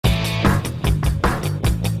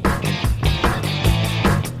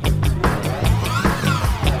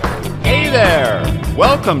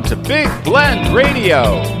Welcome to Big Blend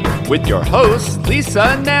Radio with your hosts, Lisa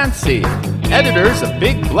and Nancy, editors of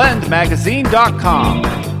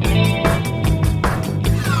BigBlendMagazine.com.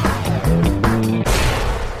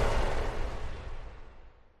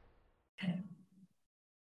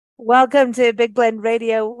 Welcome to Big Blend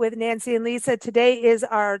Radio with Nancy and Lisa. Today is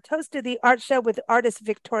our Toast of the Art Show with artist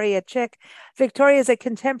Victoria Chick. Victoria is a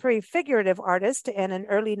contemporary figurative artist and an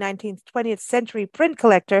early 19th, 20th century print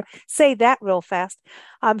collector. Say that real fast.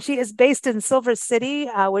 She is based in Silver City,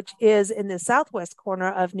 which is in the southwest corner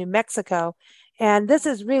of New Mexico. And this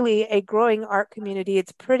is really a growing art community.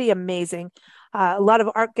 It's pretty amazing. A lot of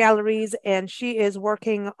art galleries, and she is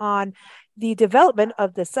working on the development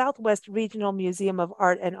of the Southwest Regional Museum of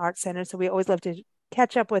Art and Art Center. So we always love to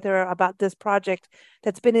catch up with her about this project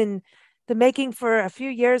that's been in the making for a few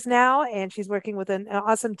years now. And she's working with an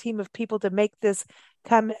awesome team of people to make this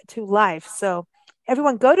come to life. So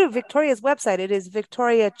everyone go to Victoria's website. It is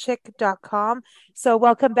victoriachick.com. So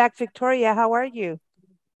welcome back, Victoria. How are you?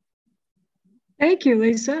 Thank you,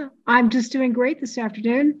 Lisa. I'm just doing great this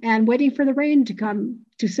afternoon and waiting for the rain to come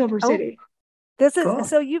to Silver City. This is cool.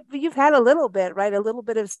 So you've had a little bit, right? A little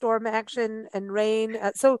bit of storm action and rain.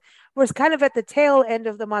 So we're kind of at the tail end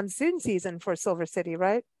of the monsoon season for Silver City,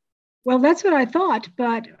 right? Well, that's what I thought,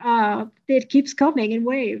 but it keeps coming in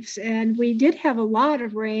waves. And we did have a lot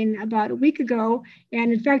of rain about a week ago.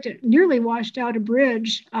 And in fact, it nearly washed out a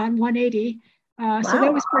bridge on 180. Wow. So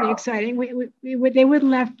that was pretty exciting. They wouldn't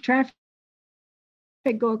let traffic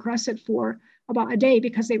go across it for about a day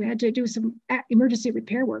because they had to do some emergency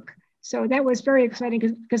repair work. So that was very exciting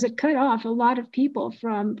because it cut off a lot of people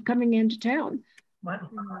from coming into town. Wow.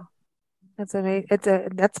 That's amazing.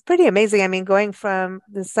 That's pretty amazing. I mean, going from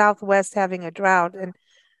the Southwest having a drought, and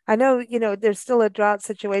I know, there's still a drought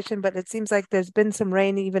situation, but it seems like there's been some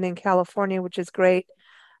rain even in California, which is great.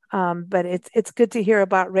 But it's good to hear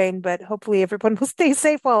about rain, but hopefully everyone will stay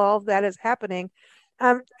safe while all of that is happening.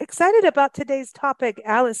 I'm excited about today's topic,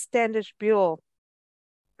 Alice Standish Buell,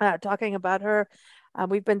 talking about her.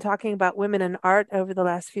 We've been talking about women in art over the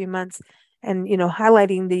last few months and,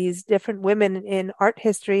 highlighting these different women in art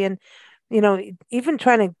history. And, even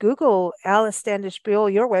trying to Google Alice Standish Buell,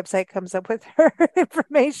 your website comes up with her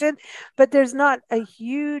information, but there's not a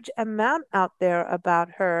huge amount out there about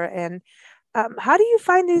her. And how do you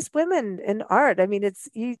find these women in art? I mean,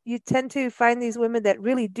 you tend to find these women that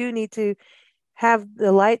really do need to have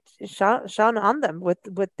the light shone on them with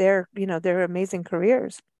their, their amazing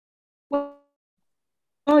careers. Well,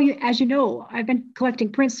 as you know, I've been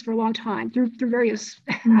collecting prints for a long time through various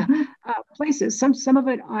places. Some of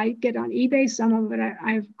it I get on eBay. Some of it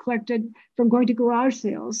I've collected from going to garage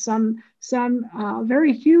sales. Some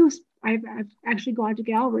very few I've actually gone to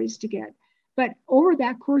galleries to get. But over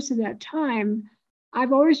that course of that time,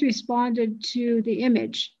 I've always responded to the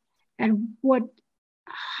image and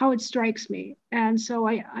how it strikes me. And so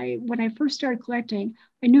I when I first started collecting,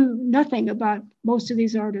 I knew nothing about most of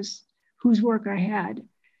these artists whose work I had.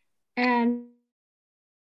 And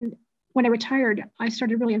when I retired, I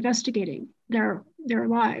started really investigating their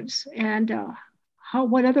lives and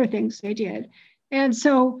what other things they did. And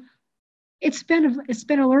so it's been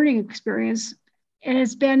a learning experience, and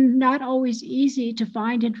it's been not always easy to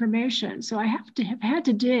find information. So I have had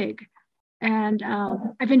to dig, and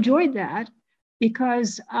I've enjoyed that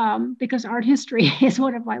because art history is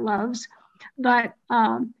one of my loves. But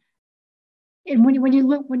and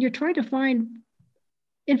when you're trying to find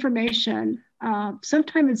information,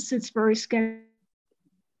 sometimes it's very sketchy,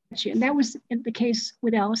 and that was the case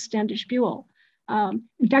with Alice Standish Buell. In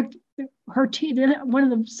fact, one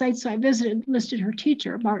of the sites I visited listed her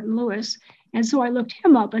teacher, Martin Lewis, and so I looked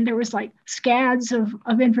him up, and there was like scads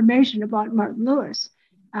of information about Martin Lewis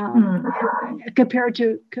compared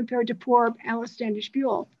to poor Alice Standish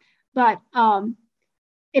Buell. But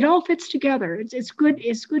it all fits together. It's good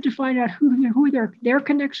to find out who their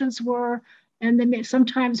connections were, and then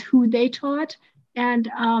sometimes who they taught, and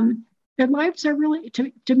their lives are really,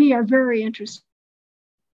 to me, are very interesting.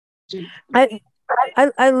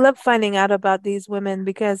 I love finding out about these women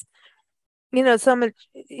because, so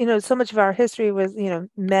much of our history was,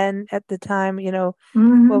 men at the time,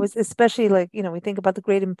 what was especially like, we think about the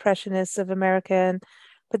great impressionists of America,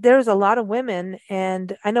 but there's a lot of women,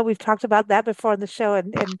 and I know we've talked about that before on the show,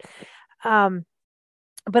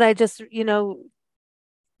 but I just,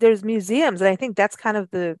 there's museums, and I think that's kind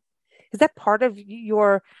of is that part of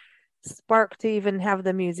your spark to even have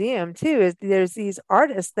the museum too, is there's these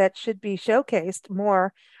artists that should be showcased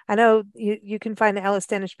more. I know you can find Alice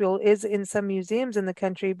Standish Buell is in some museums in the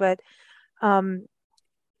country, but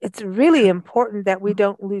it's really important that we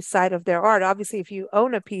don't lose sight of their art. Obviously, if you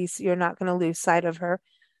own a piece, you're not going to lose sight of her.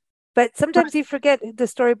 But sometimes you forget the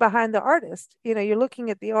story behind the artist. You're looking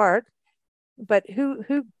at the art, but who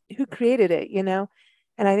created it,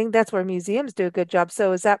 And I think that's where museums do a good job.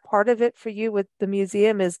 So is that part of it for you with the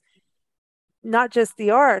museum, is not just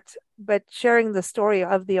the art, but sharing the story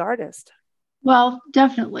of the artist? Well,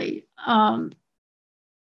 definitely. One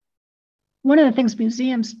of the things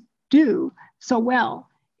museums do so well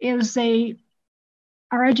is they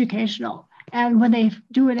are educational. And when they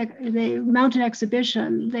they mount an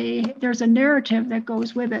exhibition, there's a narrative that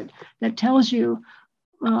goes with it that tells you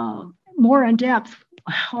more in depth,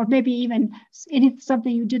 or maybe even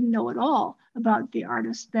something you didn't know at all about the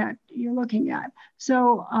artist that you're looking at.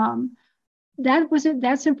 So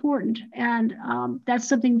that's important, and that's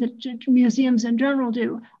something that museums in general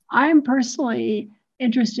do. I'm personally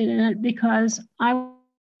interested in it because I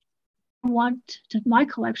want my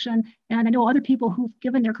collection, and I know other people who've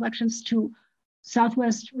given their collections to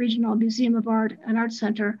Southwest Regional Museum of Art and Art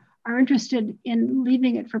Center are interested in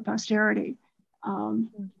leaving it for posterity.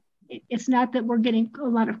 It's not that we're getting a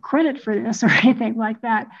lot of credit for this or anything like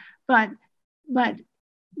that, but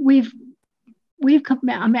we've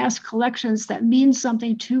amassed collections that mean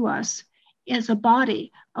something to us as a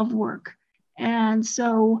body of work. And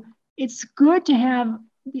so it's good to have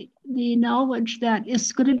the knowledge that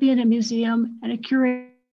it's going to be in a museum and a curator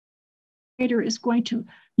is going to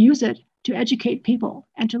use it to educate people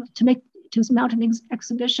and to mount an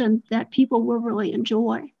exhibition that people will really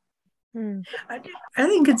enjoy. I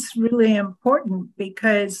think it's really important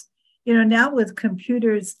because, now with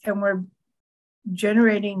computers and we're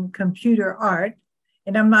generating computer art,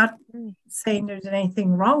 and I'm not saying there's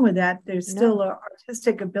anything wrong with that. There's still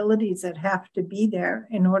artistic abilities that have to be there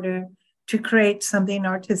in order to create something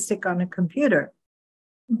artistic on a computer.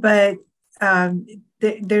 But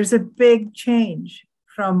there's a big change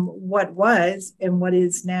from what was and what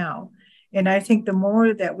is now. And I think the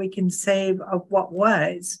more that we can save of what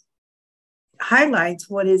was highlights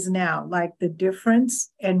what is now, like the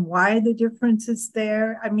difference and why the difference is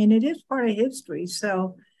there. I mean, it is part of history.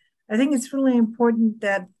 So I think it's really important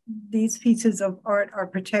that these pieces of art are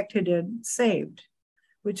protected and saved,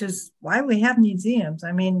 which is why we have museums.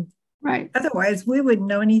 I mean, right. Otherwise, we wouldn't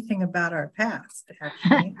know anything about our past,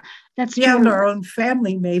 actually. That's we true. have our own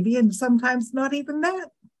family, maybe, and sometimes not even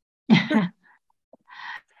that.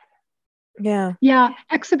 Yeah,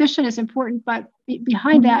 exhibition is important, but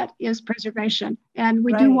behind that is preservation, and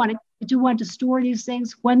we do want to store these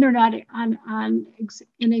things when they're not on an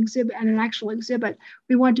exhibit and an actual exhibit.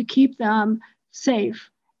 We want to keep them safe,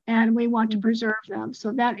 and we want to preserve them.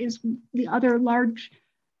 So that is the other large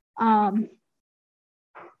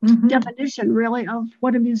definition, really, of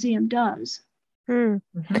what a museum does. And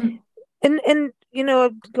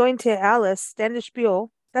going to Alice, Standish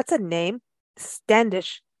Buell, that's a name,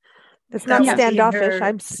 Standish. It's not standoffish.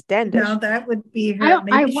 I'm Standish. No, that would be her.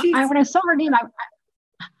 When I saw her name,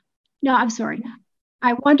 I'm sorry.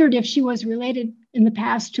 I wondered if she was related in the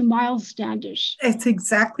past to Miles Standish. It's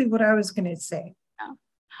exactly what I was going to say. Yeah.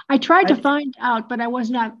 I tried to find out, but I was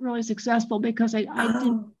not really successful because I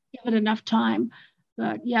didn't give it enough time.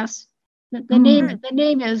 But yes, the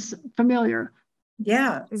name is familiar.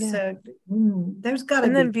 Yeah. So there's got to be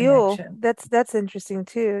and then Buell. That's interesting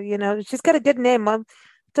too. She's got a good name.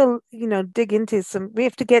 To dig into we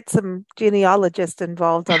have to get some genealogists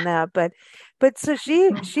involved on that, but so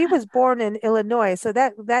she was born in Illinois, so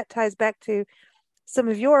that ties back to some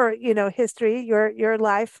of your history, your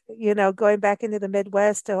life, going back into the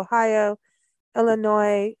Midwest, Ohio,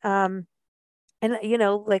 Illinois, and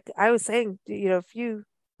like I was saying, a few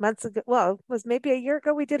months ago, well, it was maybe a year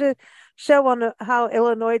ago, we did a show on how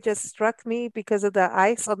Illinois just struck me because of the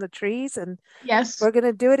ice on the trees, and yes, we're going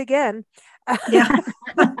to do it again. Yeah.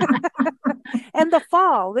 And the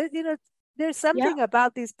fall, there's something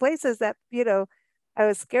about these places that I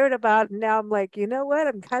was scared about, and now I'm like, what,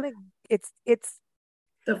 I'm kind of it's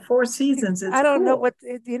the Four Seasons. I don't know what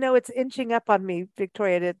it's inching up on me,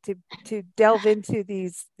 Victoria, to delve into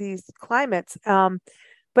these climates,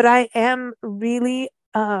 but I am really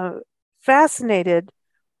fascinated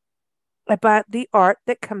about the art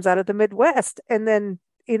that comes out of the Midwest, and then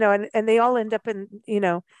and they all end up in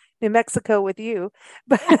New Mexico with you,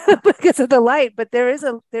 but because of the light. But there's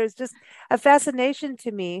just a fascination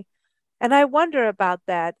to me, and I wonder about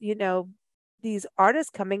that. These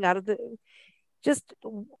artists coming out of just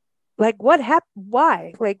like what happened?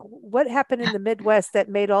 Why? Like what happened in the Midwest that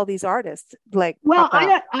made all these artists like? Well,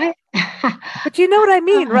 but you know what I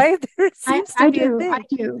mean, right? There seems to be a thing. I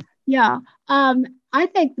do. Yeah. I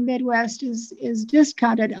think the Midwest is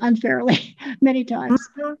discounted unfairly many times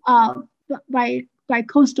by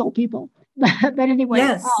coastal people. But anyway,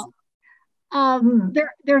 Yes.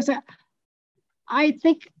 there's a. I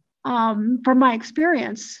think from my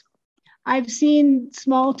experience, I've seen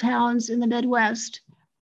small towns in the Midwest.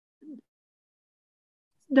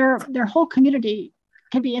 Their whole community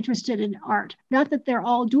can be interested in art. Not that they're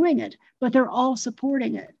all doing it, but they're all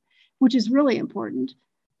supporting it, which is really important.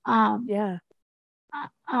 Yeah.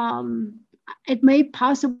 It may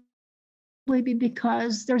possibly be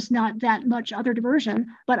because there's not that much other diversion,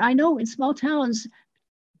 but I know in small towns,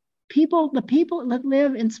 the people that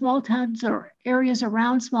live in small towns or areas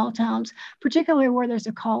around small towns, particularly where there's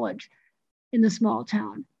a college in the small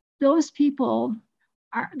town, those people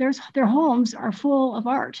their homes are full of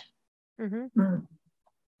art,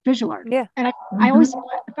 visual art. Yeah. And I always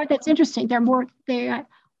find that's interesting.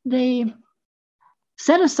 They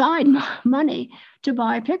set aside money to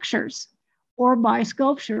buy pictures or buy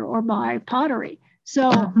sculpture or buy pottery.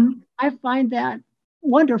 So I find that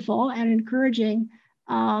wonderful and encouraging.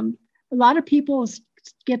 A lot of people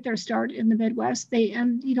get their start in the Midwest.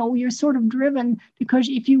 You're sort of driven because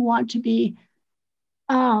if you want to be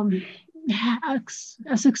a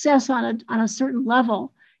success on a certain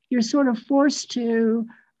level, you're sort of forced to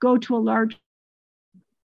go to a larger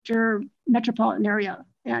metropolitan area.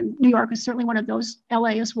 And New York is certainly one of those. LA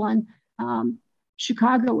is one.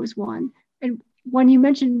 Chicago is one. And when you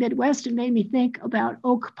mentioned Midwest, it made me think about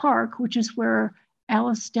Oak Park, which is where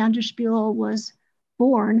Alice Standish Buell was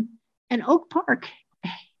born. And Oak Park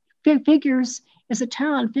figures as a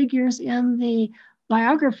town, figures in the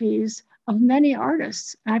biographies of many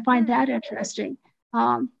artists. I find that interesting.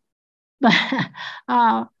 But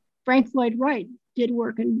Frank Lloyd Wright did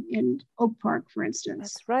work in Oak Park, for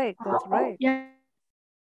instance. That's right. That's right. Yeah.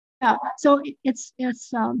 So it's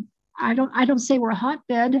I don't say we're a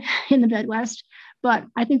hotbed in the Midwest, but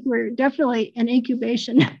I think we're definitely an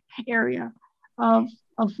incubation area of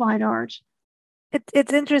fine art.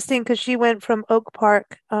 It's interesting because she went from Oak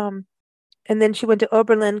Park, and then she went to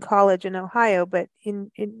Oberlin College in Ohio. But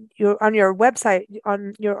on your website,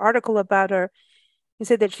 on your article about her, you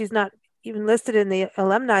said that she's not even listed in the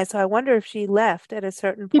alumni. So I wonder if she left at a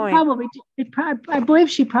certain point. I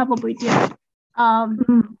believe she probably did.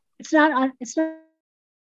 It's not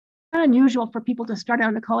unusual for people to start out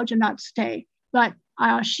in the college and not stay. But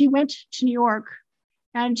she went to New York,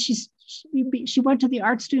 and she went to the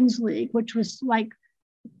Art Students League, which was like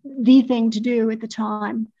the thing to do at the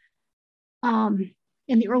time.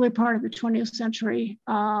 In the early part of the 20th century,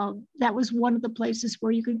 that was one of the places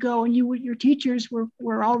where you could go, and your teachers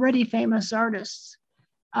were already famous artists.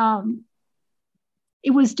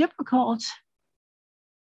 It was difficult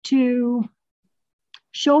to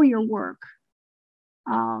show your work,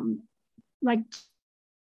 like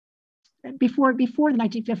before the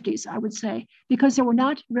 1950s, I would say, because there were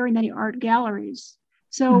not very many art galleries.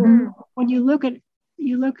 So when you look at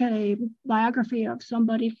a biography of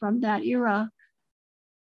somebody from that era,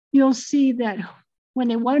 you'll see that when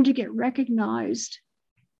they wanted to get recognized,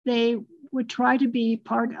 they would try to be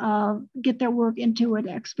get their work into an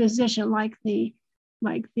exposition like the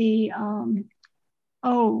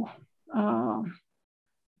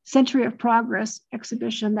Century of Progress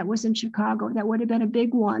exhibition that was in Chicago. That would have been a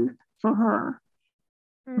big one for her.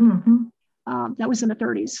 That was in the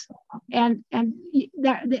 30s. And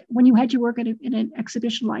that when you had your work in an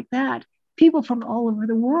exhibition like that, people from all over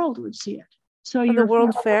the world would see it. So the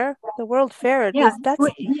World Fair? The World Fair. Yeah.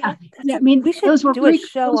 I mean, we should do a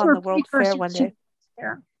show on the World Fair one day.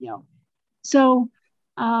 So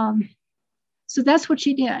that's what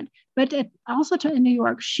she did. But also in New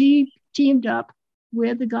York, she teamed up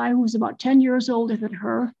with a guy who was about 10 years older than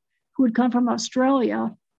her, who had come from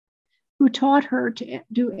Australia, who taught her to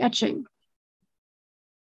do etching.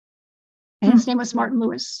 And his name was Martin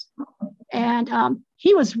Lewis. And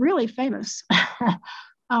he was really famous,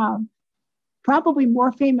 probably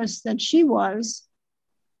more famous than she was.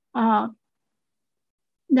 Not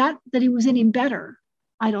that he was any better,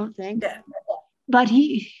 I don't think. But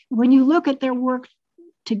when you look at their work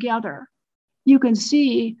together, you can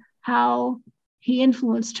see how he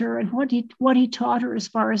influenced her and what he taught her as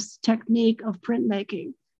far as technique of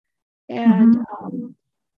printmaking. And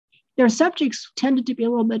their subjects tended to be a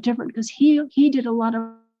little bit different because he did a lot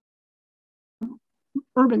of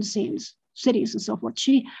urban scenes, cities and so forth.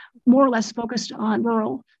 She more or less focused on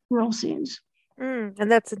rural scenes. And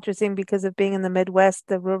that's interesting because of being in the Midwest,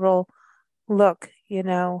 the rural look,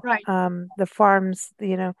 right. The farms,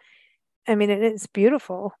 I mean, it's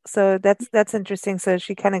beautiful. So that's interesting. So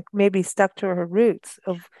she kind of maybe stuck to her roots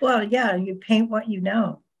of. Well, yeah, you paint what you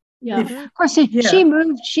know. Yeah. Of course, she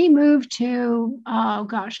moved to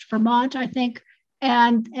Vermont, I think,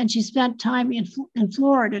 and she spent time in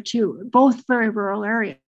Florida too, both very rural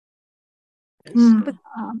areas.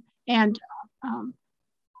 And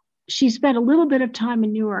she spent a little bit of time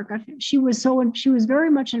in New York. She was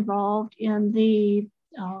very much involved in the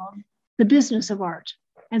business of art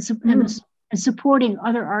and supporting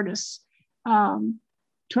other artists,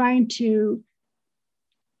 trying to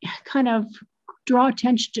kind of draw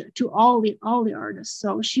attention to all the artists.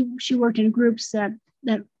 So she worked in groups that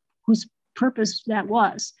whose purpose that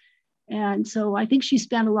was, and so I think she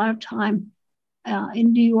spent a lot of time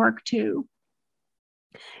in New York too.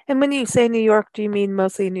 And when you say New York, do you mean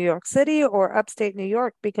mostly New York City or upstate New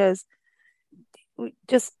York? Because we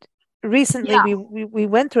just recently we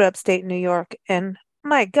went through upstate New York, and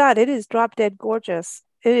my God, it is drop dead gorgeous.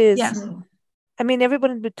 It is. Yes. I mean,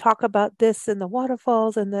 everyone would talk about this and the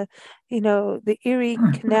waterfalls and the Erie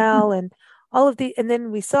Canal and all of and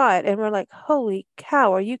then we saw it and we're like, holy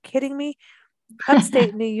cow, are you kidding me?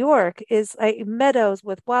 Upstate New York is like meadows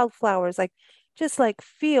with wildflowers, like just like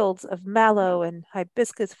fields of mallow and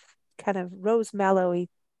hibiscus, kind of rose mallowy,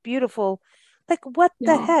 beautiful. Like what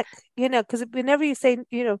the heck, because whenever you say,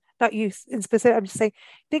 not you in specific, I'm just saying,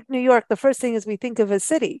 think New York, the first thing is we think of a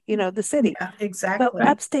city, the city. Yeah, exactly. But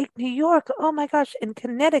upstate New York, oh my gosh, in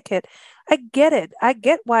Connecticut, I get it. I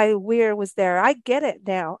get why Weir was there. I get it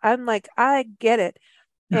now. I'm like, I get it.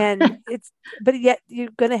 And but yet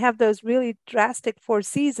you're going to have those really drastic 4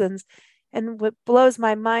 seasons. And what blows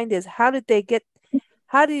my mind is how do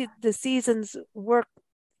the seasons work?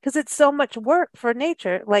 Because it's so much work for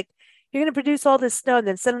nature. Like you're going to produce all this snow and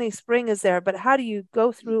then suddenly spring is there. But how do you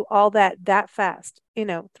go through all that fast?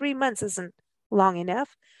 3 months isn't long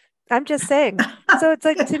enough. I'm just saying. So it's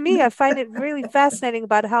like, to me, I find it really fascinating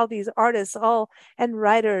about how these artists and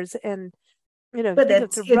writers and, think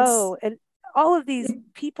of Thoreau and all of these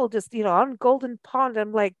people just, on Golden Pond.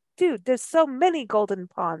 I'm like, dude, there's so many Golden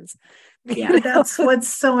Ponds. Yeah, that's what's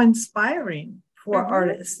so inspiring for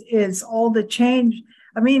artists is all the change.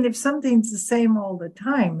 I mean, if something's the same all the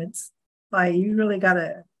time, it's like you really got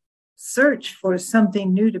to search for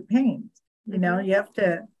something new to paint. You have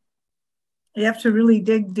to really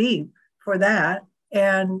dig deep for that.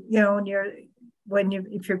 And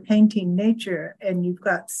if you're painting nature and you've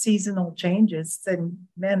got seasonal changes, then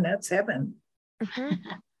man, that's heaven.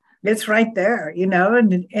 It's right there,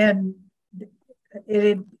 and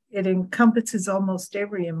it encompasses almost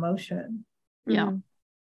every emotion. Yeah.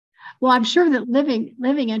 Well, I'm sure that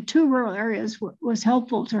living in 2 rural areas was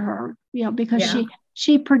helpful to her, because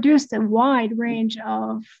she produced a wide range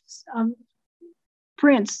of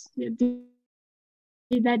prints that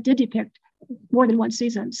did depict more than one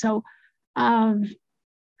season. So, I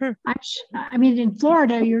mean, in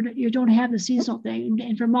Florida, you don't have the seasonal thing.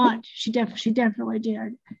 In Vermont, she definitely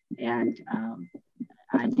did, and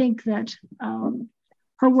I think that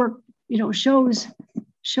her work, shows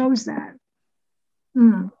that.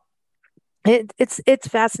 It's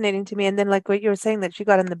fascinating to me. And then, like what you were saying, that she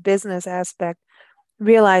got in the business aspect,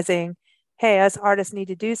 realizing, hey, us artists need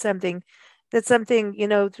to do something. That's something,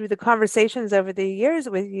 through the conversations over the years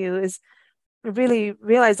with you is really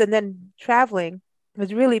realized, and then traveling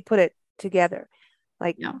was really put it together.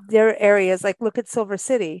 Like there are areas, like look at Silver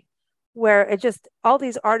City, where it just all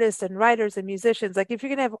these artists and writers and musicians. Like if you're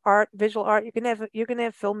gonna have visual art, you're gonna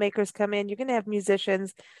have filmmakers come in, you're gonna have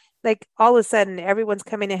musicians. Like all of a sudden, everyone's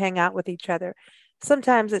coming to hang out with each other.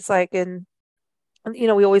 Sometimes it's like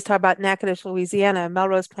we always talk about Natchitoches, Louisiana.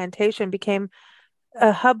 Melrose Plantation became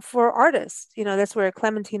a hub for artists. That's where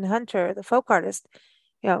Clementine Hunter, the folk artist,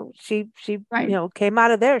 she came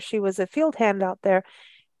out of there. She was a field hand out there,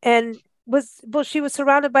 and she was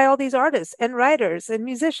surrounded by all these artists and writers and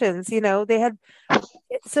musicians. They had.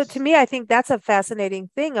 So to me, I think that's a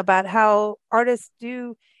fascinating thing about how artists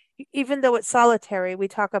do, even though it's solitary. We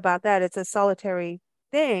talk about that; it's a solitary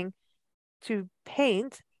thing to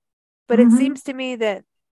paint, but it seems to me that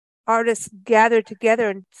artists gather together,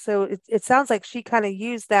 and so it sounds like she kind of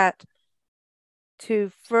used that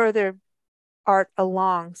to further art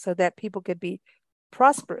along so that people could be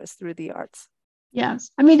prosperous through the arts.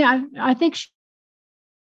 Yes. I mean, I think she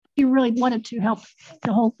really wanted to help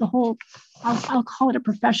the whole I'll call it a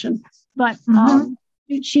profession, but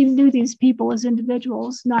she knew these people as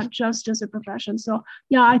individuals, not just as a profession. So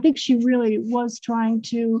yeah, I think she really was trying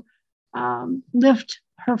to lift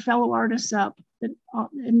her fellow artists up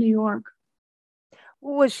in New York.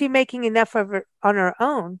 Was she making enough of it on her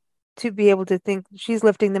own to be able to think she's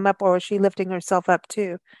lifting them up, or was she lifting herself up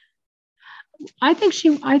too? I think she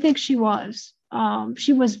was.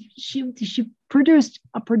 She produced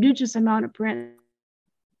a prodigious amount of print.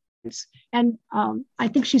 And I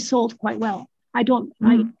think she sold quite well. I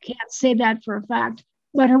can't say that for a fact,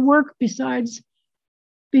 but her work, besides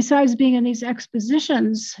being in these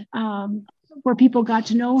expositions where people got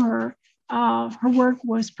to know her, her work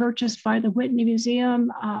was purchased by the Whitney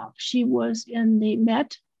Museum. She was in the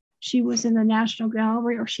Met. She was in the National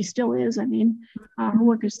Gallery, or she still is. I mean, her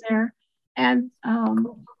work is there. And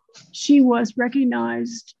she was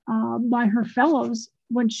recognized by her fellows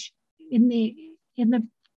when in the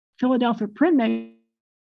Philadelphia Printmakers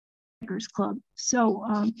Club. So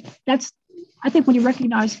I think when you're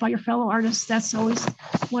recognized by your fellow artists, that's always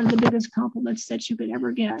one of the biggest compliments that you could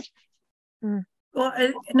ever get. Well,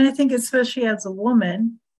 and I think especially as a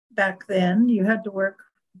woman back then, you had to work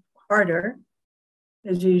harder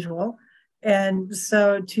as usual. And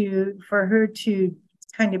so for her to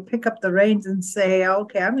kind of pick up the reins and say,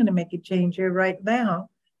 okay, I'm going to make a change here right now.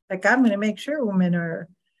 Like, I'm going to make sure women are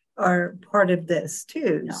part of this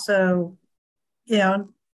too. Yeah. So,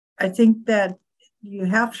 I think that you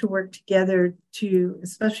have to work together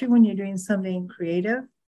especially when you're doing something creative,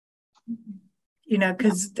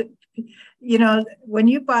 because, when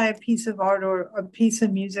you buy a piece of art or a piece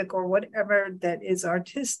of music or whatever that is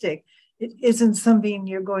artistic, it isn't something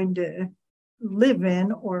you're going to live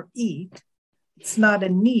in or eat. It's not a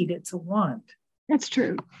need, it's a want. That's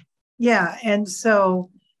true. Yeah. And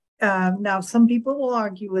so now some people will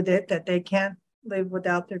argue with it that they can't live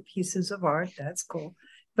without their pieces of art. That's cool.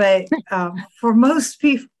 But for most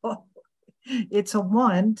people, it's a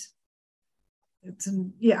want. It's a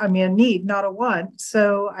need, not a want.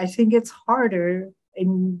 So I think it's harder.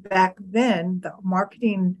 And back then, the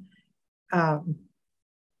marketing,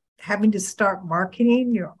 having to start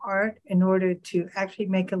marketing your art in order to actually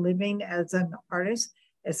make a living as an artist,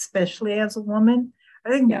 especially as a woman, I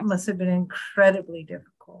think that must have been incredibly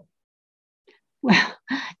difficult. Well,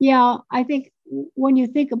 yeah, I think when you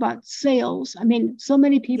think about sales, I mean, so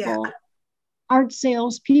many people aren't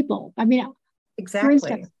salespeople. I mean, exactly. For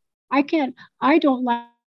instance, I don't like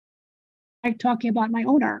talking about my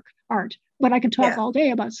own art, but I can talk all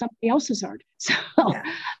day about somebody else's art. So,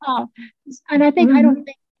 and I don't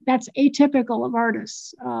think that's atypical of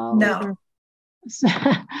artists. No.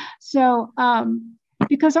 So,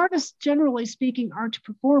 because artists, generally speaking, aren't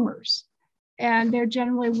performers, and they're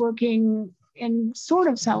generally working in sort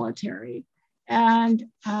of solitary, and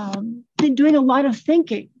they're doing a lot of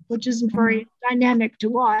thinking, which isn't very dynamic to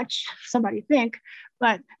watch somebody think,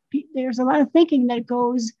 but there's a lot of thinking that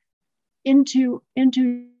goes into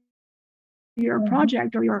your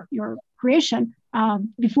project or your creation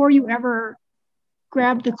before you ever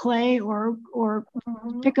grab the clay or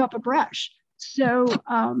pick up a brush. So,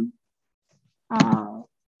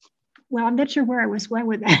 well, I'm not sure where I was going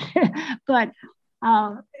with that, but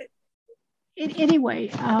anyway,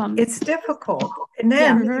 it's difficult. And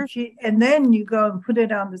then then you go and put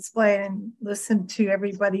it on display and listen to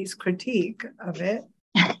everybody's critique of it.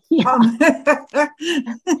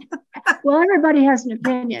 Well, everybody has an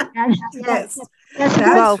opinion. Yes,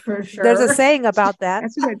 that's for sure. There's a saying about that.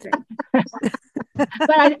 That's a good thing.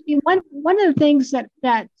 But one of the things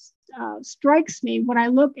that strikes me when I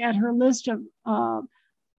look at her list of,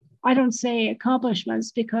 I don't say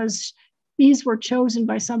accomplishments because these were chosen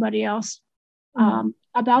by somebody else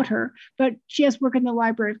about her, but she has work in the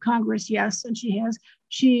Library of Congress, yes, and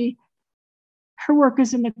her work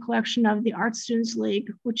is in the collection of the Art Students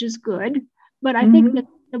League, which is good. But I think that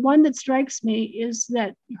the one that strikes me is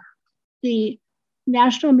that the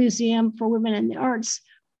National Museum for Women in the Arts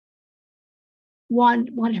want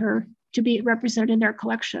her to be represented in their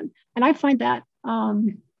collection. And I find that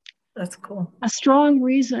that's cool. A strong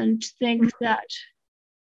reason to think that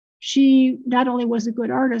she not only was a good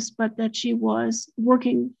artist, but that she was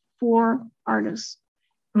working for artists.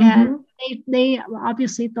 And they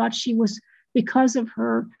obviously thought she was, because of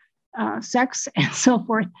her sex and so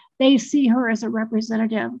forth, they see her as a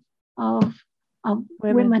representative of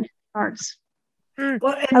women in arts.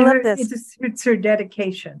 Well, and I love this. It's her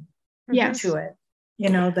dedication to it.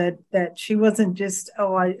 That she wasn't just,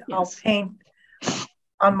 I'll paint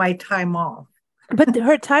on my time off. But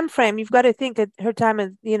her time frame, you've got to think that her time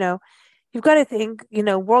is, you've got to think,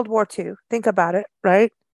 World War II. Think about it,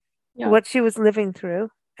 right? Yeah. What she was living through.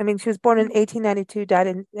 I mean, she was born in 1892, died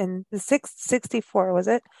in 64, was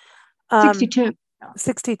it? 62.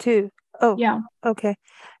 62. Oh, yeah. Okay.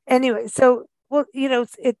 Anyway, so, well,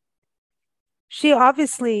 she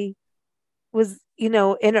obviously was, in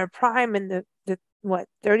her prime in the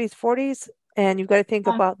 30s, 40s. And you've got to think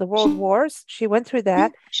about the world wars. She went through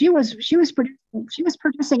that. She was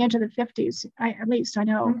producing into the 50s. At least I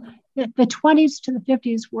know the 20s to the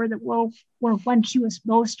 50s were when she was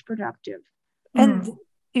most productive. And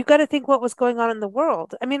you got to think what was going on in the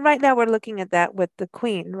world. I mean, right now we're looking at that with the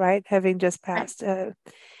Queen, right, having just passed,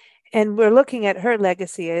 and we're looking at her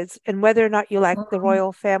legacy and whether or not you like the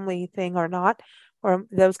royal family thing or not, or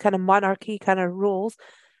those kind of monarchy kind of rules.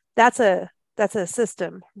 That's a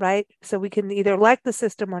system, right? So we can either like the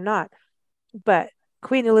system or not. But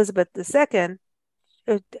Queen Elizabeth II,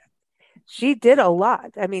 uh, she did a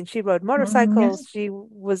lot. I mean, she rode motorcycles. She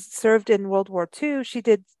was served in World War II. She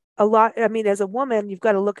did a lot. I mean, as a woman, you've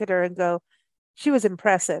got to look at her and go, she was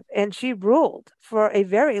impressive, and she ruled for a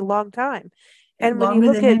very long time. And when you Longer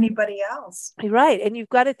look than at anybody else. right, and you've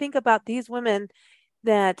got to think about these women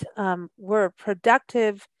that were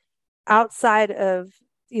productive outside of,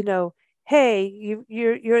 you know, hey,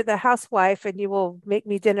 you're the housewife and you will make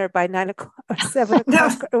me dinner by 9 o'clock or 7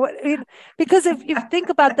 o'clock or what, you know, because if you think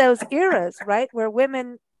about those eras, right, where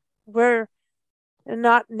women were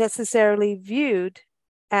not necessarily viewed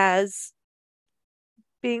as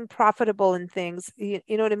being profitable in things, you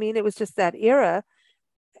know what I mean? It was just that era.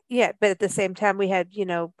 Yeah, but at the same time, we had, you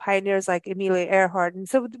know, pioneers like Amelia Earhart. And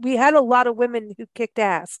so we had a lot of women who kicked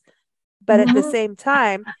ass. But at the same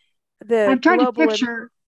time, the I'm trying to global and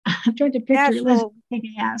picture I'm trying to picture Elizabeth national,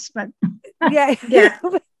 kicking ass, but yeah, Yeah.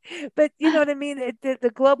 but you know what I mean?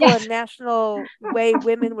 The global and yes. national way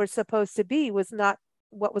women were supposed to be was not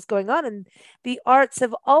what was going on. And the arts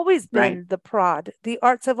have always Right. been the prod. The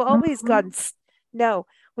arts have always gone, no,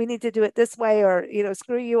 we need to do it this way, or, you know,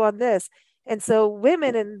 screw you on this. And so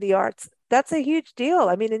women in the arts, that's a huge deal.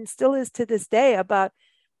 I mean, and still is to this day about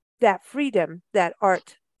that freedom that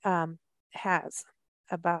art has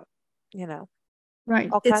about, you know,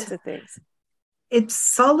 Right. all It's kinds of things. it's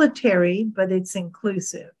solitary, but it's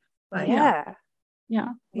inclusive. Like, Yeah. Yeah.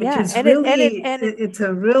 which Yeah. is And really it's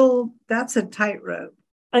a real that's a tightrope.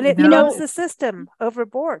 it You throws know, the system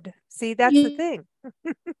overboard. See, that's the you, thing.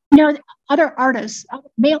 you know, other artists,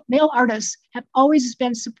 male artists have always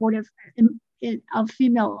been supportive of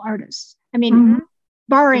female artists. I mean, Mm-hmm.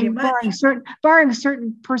 barring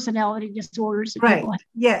certain personality disorders that Right. people have.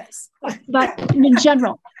 Yes. But in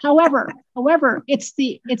general, however, it's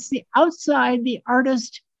the outside the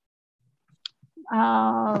artist,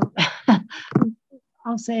 uh,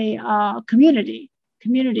 I'll say community,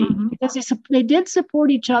 because they did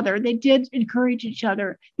support each other, they did encourage each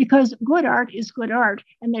other, because good art is good art,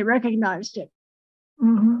 and they recognized it.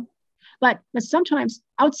 But sometimes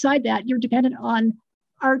outside that, you're dependent on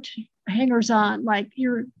art hangers on, like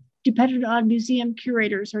you're dependent on museum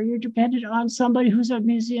curators, or you're dependent on somebody who's a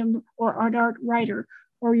museum or art writer,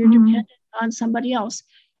 or you're dependent on somebody else.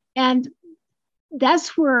 And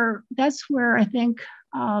that's where I think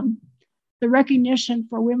the recognition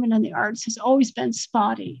for women in the arts has always been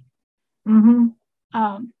spotty. You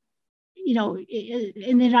know,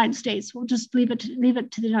 in the United States, we'll just leave it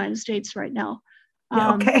to the United States right now.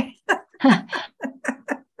 Okay.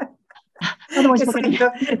 Otherwise, we're going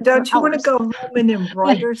to don't you want to go home and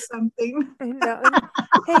embroider something? No.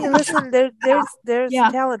 Hey, listen, there's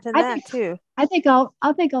yeah, talent in that too. I think I'll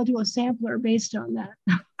do a sampler based on that.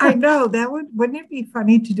 I know that wouldn't it be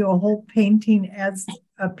funny to do a whole painting as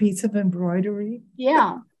a piece of embroidery?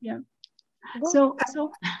 Yeah. So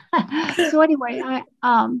anyway,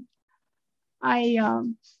 I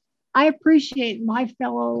appreciate my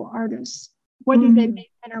fellow artists, whether they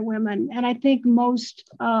be men or women, and I think most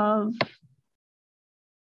of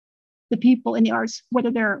the people in the arts,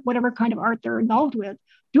 whatever kind of art they're involved with,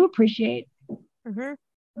 do appreciate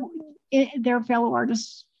their fellow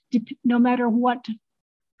artists, no matter what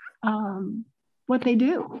they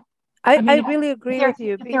do. I really agree with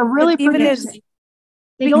you. They're really producing.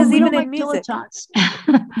 They don't like music. dilettantes.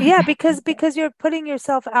 Yeah, because you're putting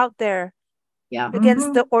yourself out there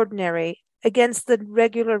against the ordinary, against the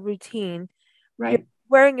regular routine. Right. You're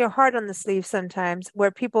wearing your heart on the sleeve sometimes,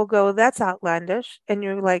 where people go, that's outlandish. And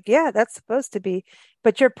you're like, yeah, that's supposed to be.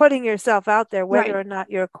 But you're putting yourself out there, whether or not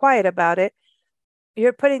you're quiet about it.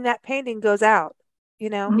 You're putting that painting goes out, you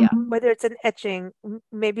know, whether it's an etching,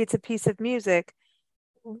 maybe it's a piece of music,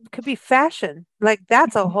 could be fashion. Like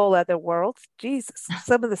that's a whole other world. Jesus,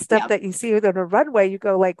 some of the stuff that you see on a runway, you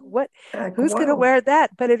go like, what? Who's going to wear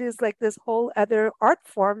that? But it is like this whole other art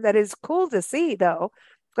form that is cool to see, though.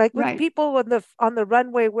 Like with people on the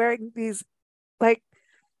runway wearing these, like,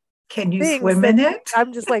 can you swim in it?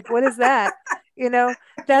 I'm just like, what is that? You know,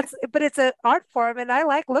 but it's an art form, and I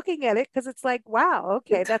like looking at it because it's like, wow,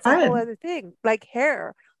 okay, that's a whole other thing. Like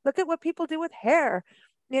hair. Look at what people do with hair.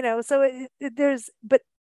 You know, so but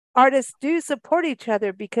artists do support each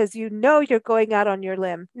other because you know you're going out on your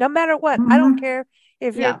limb, no matter what. I don't care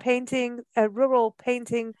if you're painting a rural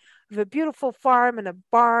painting of a beautiful farm and a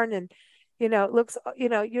barn, and it looks,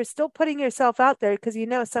 you're still putting yourself out there because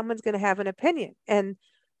someone's going to have an opinion. And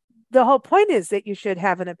the whole point is that you should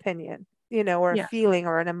have an opinion, or a feeling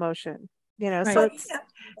or an emotion, Right. so it's,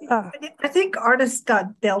 I think artists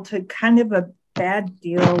got dealt a kind of a bad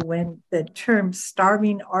deal when the term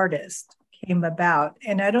starving artist came about.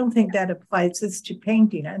 And I don't think that applies just to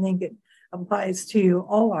painting. I think it applies to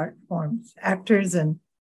all art forms, actors and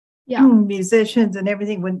musicians and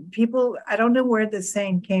everything. When people, I don't know where the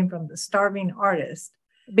saying came from, the starving artist.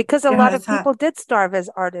 Because a lot of people did starve as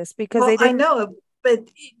artists because they didn't. I know, but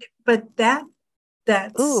that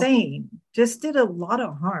saying just did a lot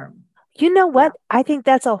of harm. You know what? I think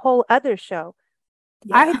that's a whole other show.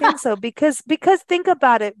 Yeah. I think so because think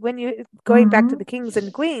about it, when you going back to the kings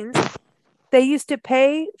and queens, they used to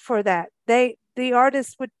pay for that. The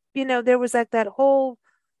artists would, there was like that whole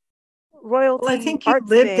royalty. Well, I think you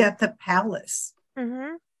lived at the palace,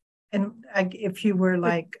 and if you were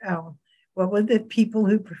like, what were the people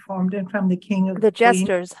who performed in from the king of the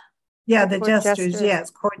jesters? Yeah, the jesters. Yes,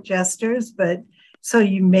 court jesters, but. So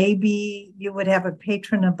you would have a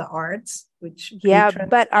patron of the arts, which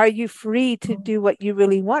but are you free to do what you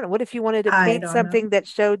really want? What if you wanted to paint something that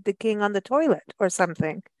showed the king on the toilet or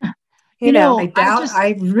something?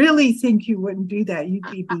 I really think you wouldn't do that. You'd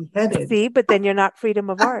be beheaded. See, but then you're not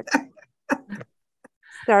freedom of art.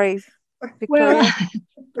 Sorry, Victoria. Well,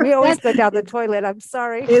 we always go down the toilet. I'm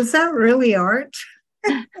sorry. Is that really art?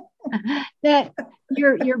 That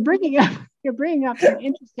you're bringing up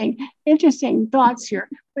some interesting thoughts here.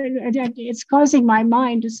 It's causing my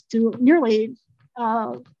mind just to nearly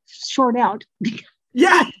short out.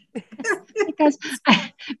 Yeah, because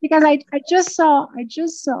I just saw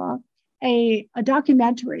a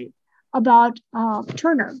documentary about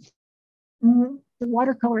Turner, the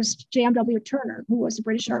watercolorist J.M.W. Turner, who was a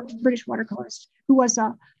British watercolorist, who was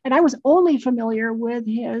and I was only familiar with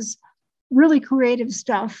his really creative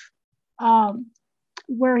stuff,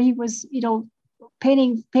 where he was,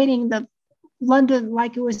 painting the London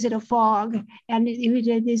like it was in a fog, and he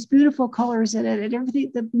did these beautiful colors in it, and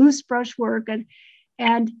everything, the loose brushwork,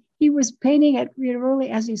 and he was painting it really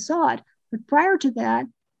as he saw it. But prior to that,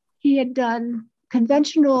 he had done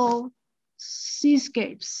conventional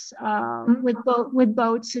seascapes with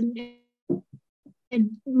boats and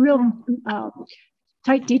real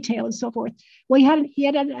tight detail and so forth. Well, he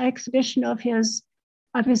had an exhibition of his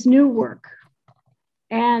new work,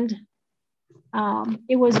 and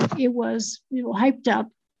it was hyped up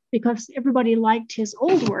because everybody liked his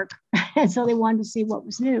old work, and so they wanted to see what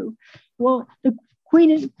was new. Well, the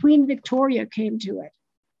Queen Victoria came to it,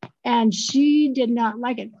 and she did not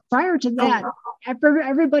like it. Prior to that,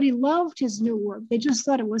 everybody loved his new work. They just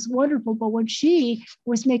thought it was wonderful. But when she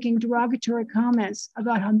was making derogatory comments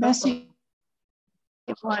about how messy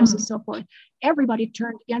it was and so forth, everybody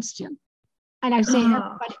turned against him. And I say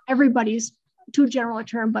everybody's too general a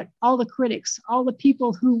term, but all the critics, all the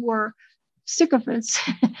people who were sycophants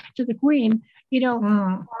to the Queen,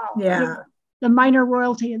 the minor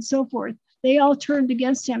royalty and so forth, they all turned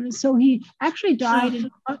against him. And so he actually died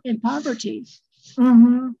in poverty.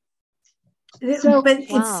 Mm-hmm. So, but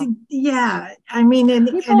it's, I mean, and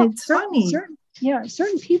it's funny.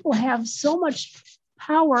 Certain people have so much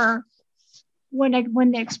power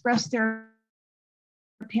when they express their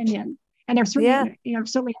opinion. And they're certainly,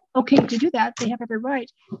 certainly okay to do that. They have every right,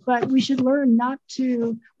 but we should learn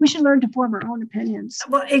to form our own opinions.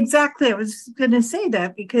 Well, exactly. I was going to say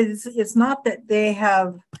that, because it's not that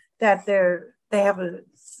they're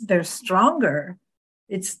stronger.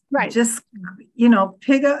 It's just,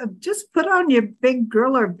 just put on your big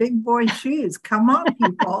girl or big boy shoes. Come on,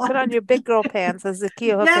 people. Put on your big girl pants, as the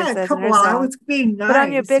Keo Hooker says in her song. I was being nice. Put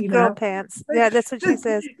on your big girl pants. Yeah, that's what she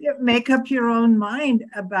says. Make up your own mind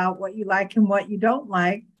about what you like and what you don't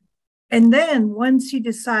like. And then once you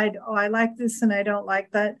decide, I like this and I don't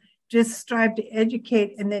like that, just strive to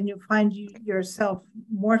educate, and then you'll find yourself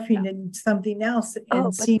morphing into something else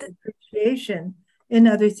and seeing appreciation in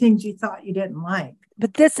other things you thought you didn't like.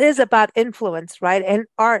 But this is about influence, right? And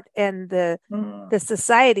art and the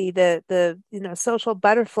society, the social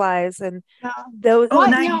butterflies and those.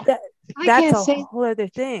 That's a whole other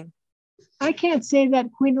thing. I can't say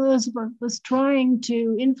that Queen Elizabeth was trying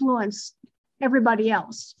to influence everybody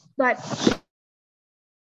else, but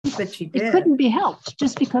she did. It couldn't be helped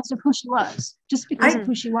just because of who she was.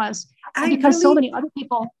 And because so many other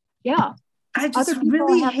people, I just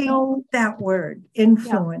really hate that word,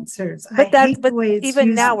 influencers. Yeah. But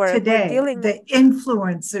even now we're dealing with the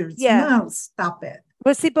influencers. Yeah. No, stop it.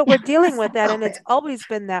 But we're dealing with that, and it's always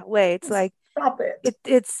been that way. It's like stop it.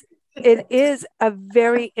 It's it is a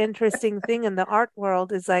very interesting thing in the art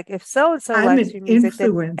world. Is like, if so and so I'm likes an your music,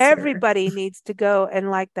 then influencer. everybody needs to go and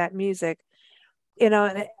like that music. And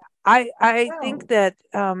I think that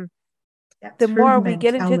That's the more herd we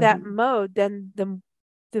get into that mentality. mode, then the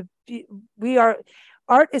we are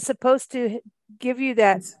art is supposed to give you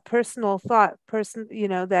that It's personal thought,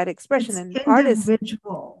 that expression, it's and artists.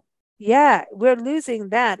 individual. Yeah, we're losing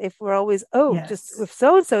that if we're always, just Yes. if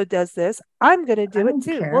so and so does this, I'm going to I do it don't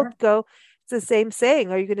too. We'll care. go. It's the same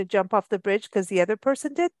saying. Are you going to jump off the bridge because the other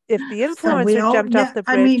person did? If the So we influencer all, jumped off yeah, the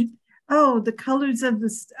I bridge, mean, oh, the colors of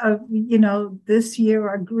this, this year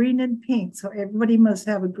are green and pink. So everybody must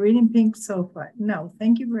have a green and pink sofa. No,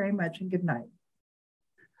 thank you very much and good night.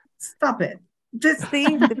 Stop it. Just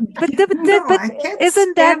see, no, but I can't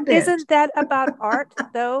isn't that stand it. isn't that about art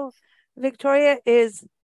though? Victoria, is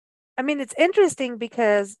I mean, it's interesting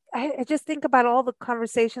because I just think about all the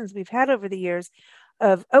conversations we've had over the years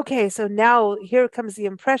of, okay, so now here comes the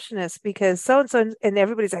impressionist because so and so, and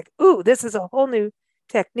everybody's like, ooh, this is a whole new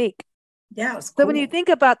technique. Yeah, it's So when you cool. think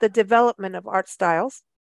about the development of art styles,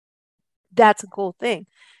 that's a cool thing.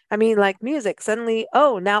 I mean, like music, suddenly,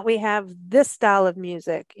 oh, now we have this style of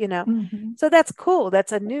music. Mhm. So that's cool.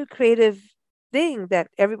 That's a new creative thing that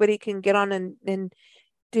everybody can get on and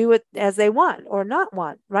do it as they want or not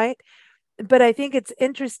want, right? But I think it's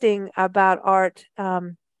interesting about art,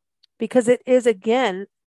 because it is, again,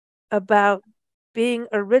 about being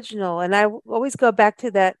original. And I always go back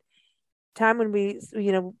to that time when we,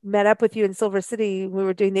 met up with you in Silver City. We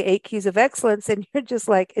were doing the 8 keys of excellence, and you're just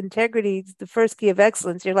like, integrity is the first key of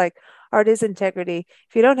excellence. You're like, art is integrity.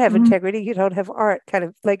 If you don't have Mhm. integrity, you don't have art. Kind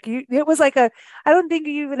of like you. It was like I don't think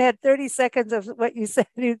you even had 30 seconds of what you said.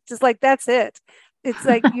 You just like, that's it. It's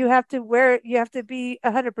like you have to be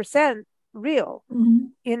 100% real.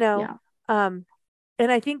 Mhm. You know, Yeah. um,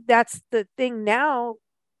 and I think that's the thing now.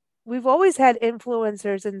 We've always had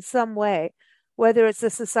influencers in some way, whether it's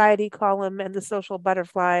the society column and the social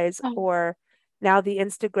butterflies, Oh, or now the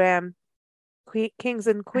Instagram kings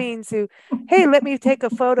and queens who, hey, let me take a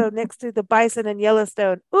photo next to the bison in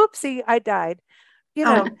Yellowstone. Oopsie, I died. You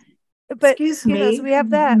know, Oh, but excuse so me, we have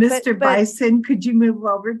that. But Mr. but Bison, could you move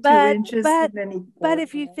over 2 inches? but And then he but pulled.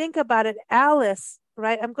 if you think about it, Alice,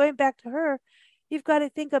 right? I'm going back to her. You've got to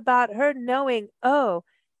think about her knowing, oh,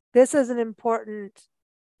 this is an important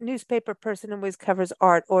newspaper person always covers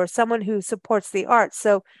art, or someone who supports the arts.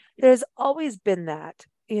 So there's always been that,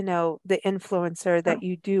 the influencer Oh, that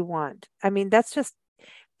you do want. I mean, that's just,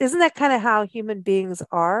 isn't that kind of how human beings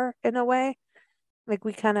are in a way? Like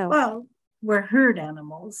we kind of, well, we're herd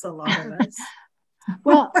animals, a lot of us.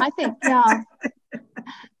 well, I think, yeah,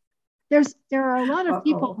 there are a lot of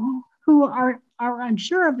people Uh-oh. who are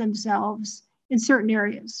unsure of themselves in certain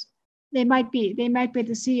areas. They might be the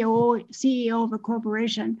CEO of a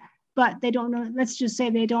corporation, but they don't know. Let's just say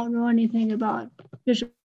they don't know anything about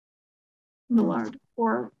visual Mm, art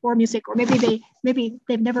or music, or maybe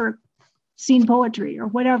they've never seen poetry or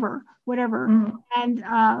whatever, mm, and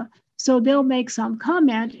so they'll make some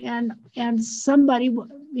comment, and somebody,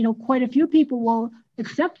 quite a few people will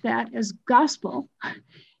accept that as gospel,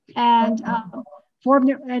 and uh-oh.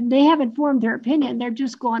 and they haven't formed their opinion. They're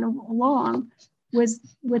just going along with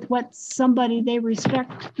what somebody they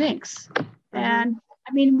respect thinks. mm-hmm. And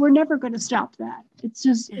I mean, we're never going to stop that. It's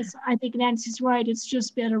I think Nancy's right. It's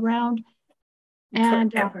just been around,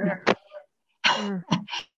 and Forever. Mm.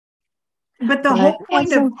 But the But whole and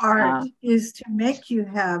point of so art is to make you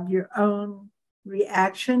have your own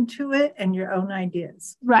reaction to it and your own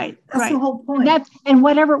ideas. right, That's the right. whole And point. that and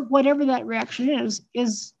whatever that reaction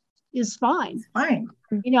is fine. It's fine.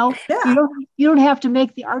 You know, Yeah. you don't have to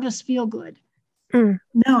make the artist feel good. mm.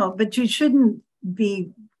 No, but you shouldn't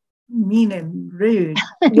be mean and rude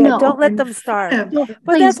Yeah, don't No, let in them front starve. of no, the,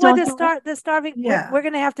 But please that's why don't. the starving. We're yeah, we're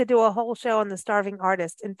gonna have to do a whole show on the starving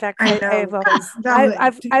artist. In fact, I I know have a, because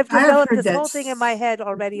I've I have developed heard this that. whole thing in my head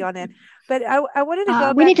already on it. But I wanted to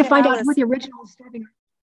go We back need to to find out who Alice. the original starving.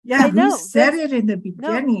 Yeah, I who know said that's it in the no,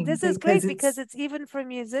 beginning? this is Because great because it's, it's even for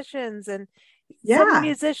musicians, and some yeah,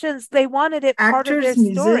 musicians, they wanted it part of their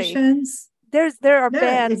actors, story. musicians. There are No,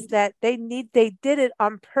 bands that they did it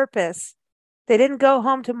on purpose. They didn't go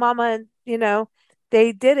home to mama and,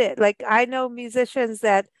 they did it. Like I know musicians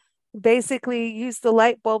that basically use the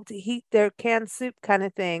light bulb to heat their canned soup kind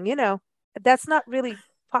of thing. That's not really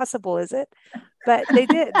possible, is it? But they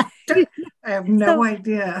did. I have no So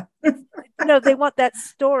idea. they want that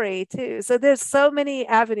story too. So there's so many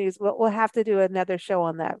avenues. We'll have to do another show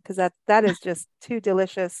on that because that is just too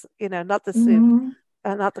delicious. Not the soup, Mhm.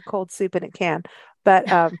 not the cold soup in a can, but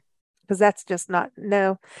because that's just not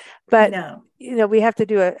no. But No. we have to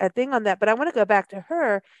do a thing on that. But I want to go back to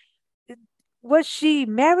her was she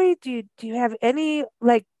married? Do you have any,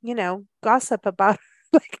 like, gossip about her?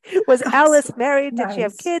 Like, was Alice married? Did she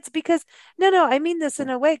have Nice. kids? Because no, I mean this in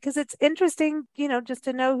a way because it's interesting, just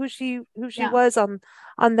to know who she Yeah. was on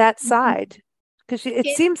that Mhm. side. Because it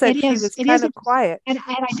It seems it like she is was it kind is of quiet. and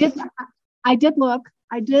I did look.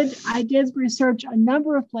 I did research a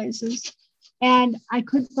number of places, and I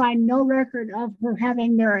could find no record of her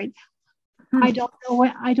having married. I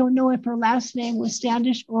don't know if her last name was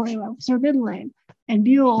Standish or it was her middle name, and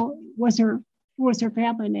Buell was her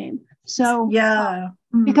family name. So Yeah.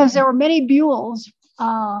 because there were many Buells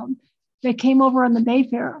that came over on the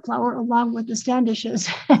Mayflower along with the Standishes.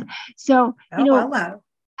 So Wow.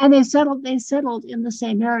 and they settled in the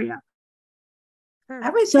same area. Hmm. I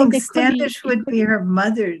would So think they could be. Standish would be her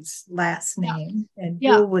mother's last Yeah, name, and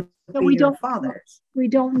yeah. Buell would But be her father's. we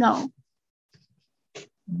don't know.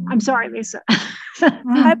 I'm sorry, Lisa.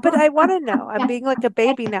 But I want to know. I'm being like a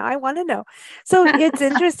baby now. I want to know. So it's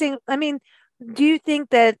interesting. I mean, do you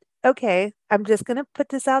think that, okay, I'm just going to put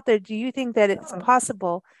this out there. Do you think that it's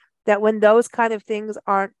possible that when those kind of things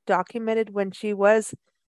aren't documented, when she was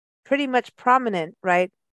pretty much prominent,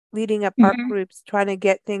 right, leading up art groups, trying to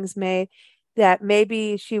get things made, that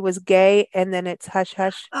maybe she was gay and then it's hush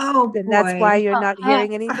hush, Oh and that's why boy. you're Well, not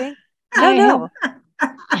hearing anything? I have No.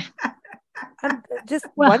 I'm just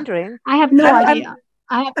well, wondering. I have no I'm idea.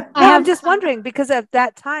 I No, I'm have just wondering because at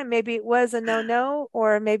that time maybe it was a no,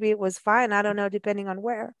 or maybe it was fine. I don't know, depending on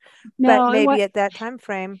where. But no. maybe at that time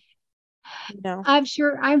frame, I'm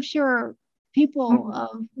sure people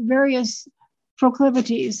of various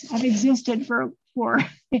proclivities have existed for for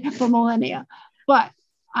millennia, but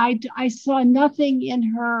I saw nothing in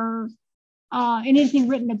her, anything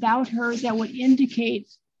written about her that would indicate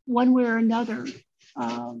one way or another,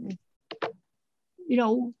 um,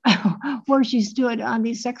 where she stood on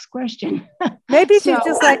the sex question. maybe she's So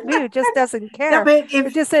just like me, who just doesn't No, care. but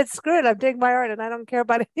It just said, screw it, I'm doing my art and I don't care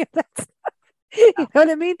about any of that stuff. You know what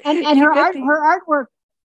I mean? and She her could be.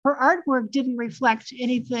 artwork didn't reflect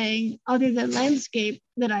anything other than landscape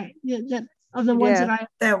that of the ones Yeah. that I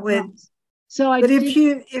that would. so I But did.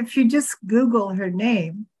 if you just Google her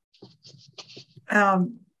name,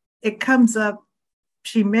 it comes up.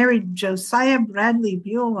 She married Josiah Bradley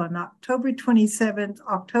Buell on October 27th,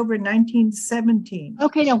 October 1917.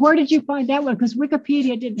 Okay, now where did you find that one? Because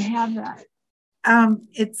Wikipedia didn't have that.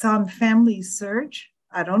 It's on Family Search.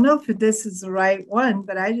 I don't know if this is the right one,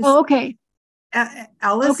 but I just. Oh, okay.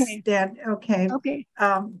 Alice Okay. Stan. Okay. Okay.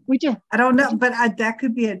 I don't know, but that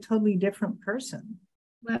could be a totally different person.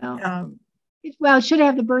 Well, it should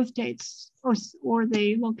have the birth dates or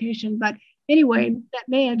the location, but anyway, that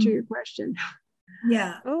may answer your question.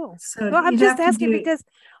 Yeah. Oh, So well, I'm you'd just have to asking do. because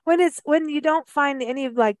when you don't find any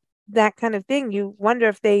of like that kind of thing, you wonder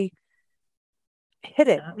if they hit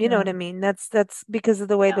it. You know what I mean? That's because of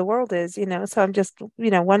the way Yeah. the world is, So I'm just,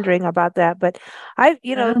 wondering about that. But I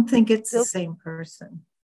don't think it's the still, same person.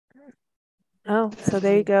 oh, so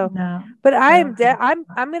there you go. No. But I don't think I'm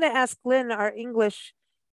going to ask Lynn, our English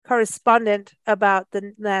correspondent, about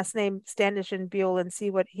the last name Standish and Buell and see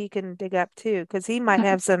what he can dig up too, because he might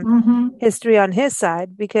have some history on his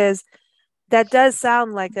side, because that does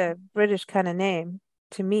sound like a British kind of name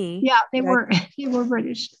to me. Yeah, they But were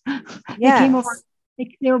British. They came over. yes.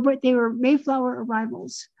 They were Mayflower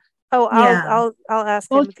arrivals. Oh, Yeah. I'll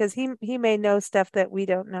ask him because he may know stuff that we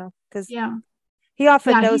don't know, because Yeah, he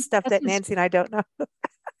often yeah. knows stuff that Nancy and I don't know.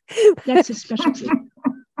 That's his specialty.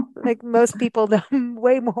 Like most people know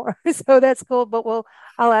way more, so that's cool. But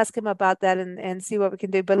I'll ask him about that and see what we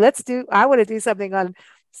can do. But I want to do something on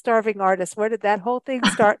starving artists. Where did that whole thing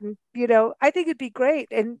start? And I think it'd be great,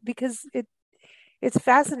 and because it's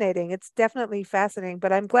fascinating. It's definitely fascinating.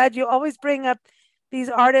 But I'm glad you always bring up these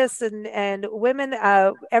artists and women.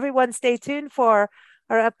 Everyone, stay tuned for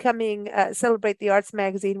our upcoming Celebrate the Arts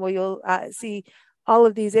magazine, where you'll see all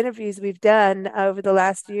of these interviews we've done over the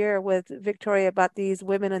last year with Victoria about these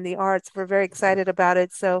women in the arts. We're very excited about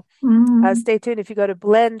it. So stay tuned. If you go to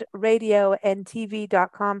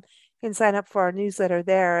blendradioandtv.com, you can sign up for our newsletter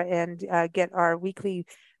there and get our weekly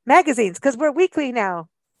magazines, because we're weekly now.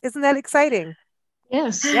 Isn't that exciting?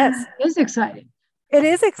 Yes. Yes. It is exciting. It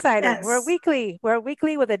is exciting. Yes. We're weekly. We're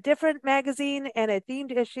weekly with a different magazine and a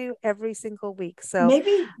themed issue every single week. So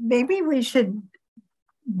maybe we should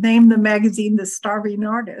name the magazine The Starving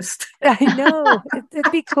Artist. I know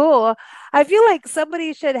it'd be cool. I feel like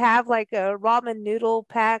somebody should have like a ramen noodle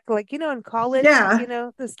pack, like, in college,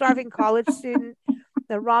 Yeah. the starving college student,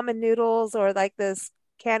 the ramen noodles, or like this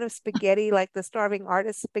can of spaghetti, like the starving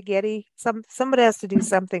artist spaghetti. Somebody has to do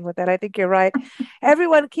something with that. I think you're right.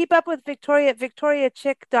 Everyone, keep up with Victoria at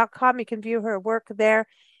victoriachick.com. You can view her work there.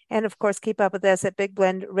 And of course, keep up with us at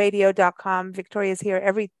bigblendradio.com. Victoria's here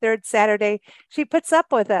every third Saturday. She puts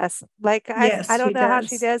up with us. Like, Yes, I don't she know how does.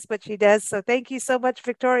 she does, but she does. So thank you so much,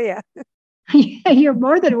 Victoria. You're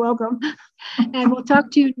more than welcome. And we'll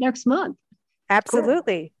talk to you next month.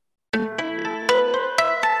 Absolutely.